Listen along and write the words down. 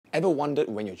Ever wondered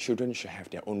when your children should have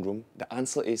their own room? The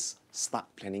answer is start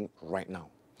planning right now.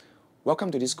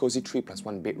 Welcome to this cozy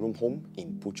 3+1 bedroom home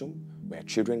in Puchong, where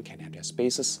children can have their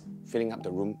spaces, filling up the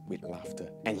room with laughter.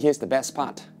 And here's the best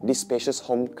part, this spacious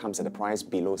home comes at a price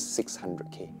below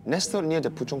 600k. Nestled near the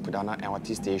Puchong Perdana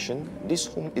LRT station, this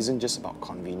home isn't just about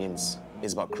convenience.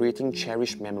 It's about creating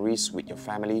cherished memories with your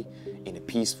family in a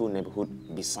peaceful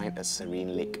neighborhood beside a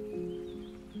serene lake.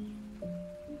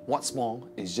 What's more,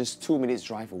 it's just 2 minutes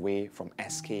drive away from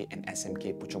SK and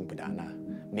SMK Puchong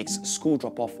Perdana. Makes school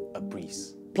drop-off a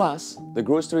breeze. Plus, the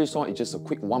grocery store is just a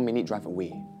quick 1-minute drive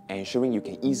away, ensuring you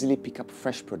can easily pick up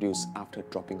fresh produce after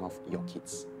dropping off your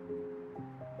kids.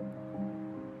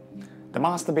 The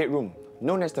master bedroom,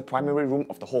 known as the primary room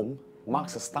of the home,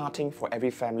 marks a starting for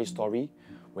every family story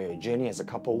where your journey as a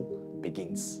couple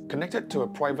begins. Connected to a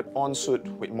private ensuite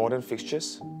with modern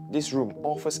fixtures, this room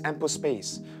offers ample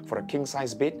space for a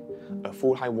king-size bed, a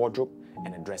full-height wardrobe,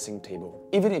 and a dressing table.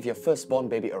 Even if your firstborn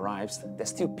baby arrives, there's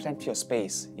still plenty of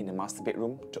space in the master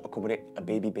bedroom to accommodate a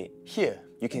baby bed. Here,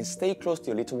 you can stay close to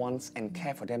your little ones and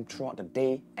care for them throughout the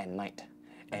day and night,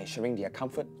 ensuring their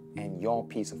comfort and your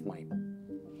peace of mind.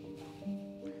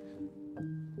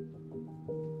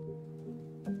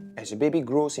 As your baby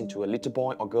grows into a little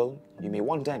boy or girl, you may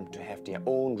want them to have their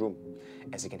own room,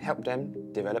 as it can help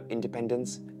them develop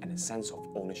independence and a sense of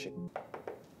ownership.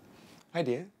 Hi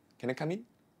dear, can I come in?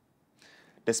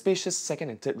 The spacious second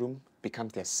and third room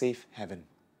becomes their safe haven.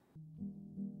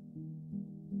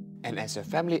 And as your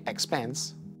family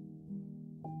expands,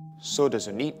 so does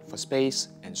your need for space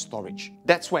and storage.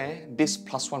 That's where this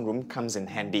 +1 room comes in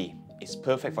handy. It's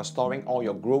perfect for storing all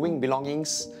your growing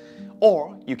belongings,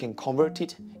 or you can convert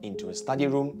it into a study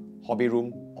room, hobby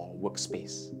room, or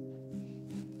workspace.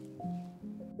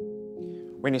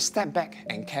 When you step back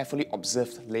and carefully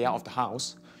observe the layout of the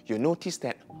house, you'll notice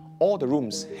that all the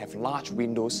rooms have large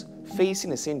windows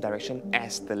facing the same direction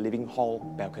as the living hall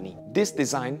balcony. This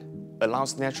design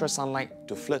allows natural sunlight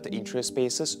to flood the interior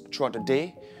spaces throughout the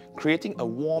day, creating a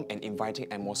warm and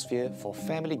inviting atmosphere for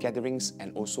family gatherings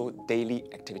and also daily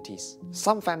activities.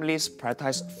 Some families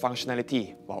prioritize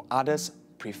functionality, while others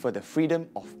prefer the freedom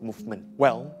of movement.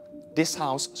 Well, this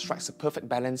house strikes a perfect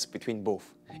balance between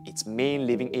both its main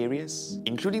living areas,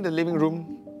 including the living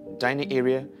room, dining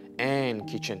area, and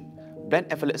kitchen, blend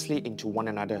effortlessly into one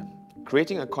another,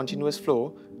 creating a continuous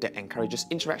flow that encourages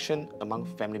interaction among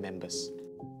family members.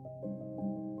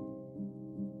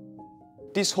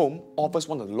 This home offers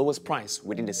one of the lowest prices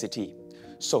within the city,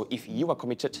 so if you are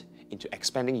committed into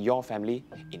expanding your family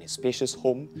in a spacious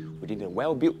home within a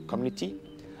well-built community,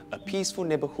 a peaceful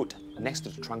neighborhood next to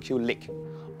the tranquil lake,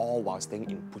 all while staying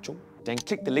in Puchong, then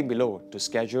click the link below to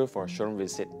schedule for a showroom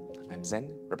visit. I'm Zen,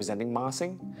 representing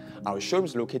Marsing. Our showroom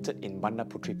is located in Bandar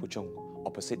Puteri Puchong,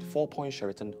 opposite 4 Point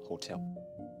Sheraton Hotel.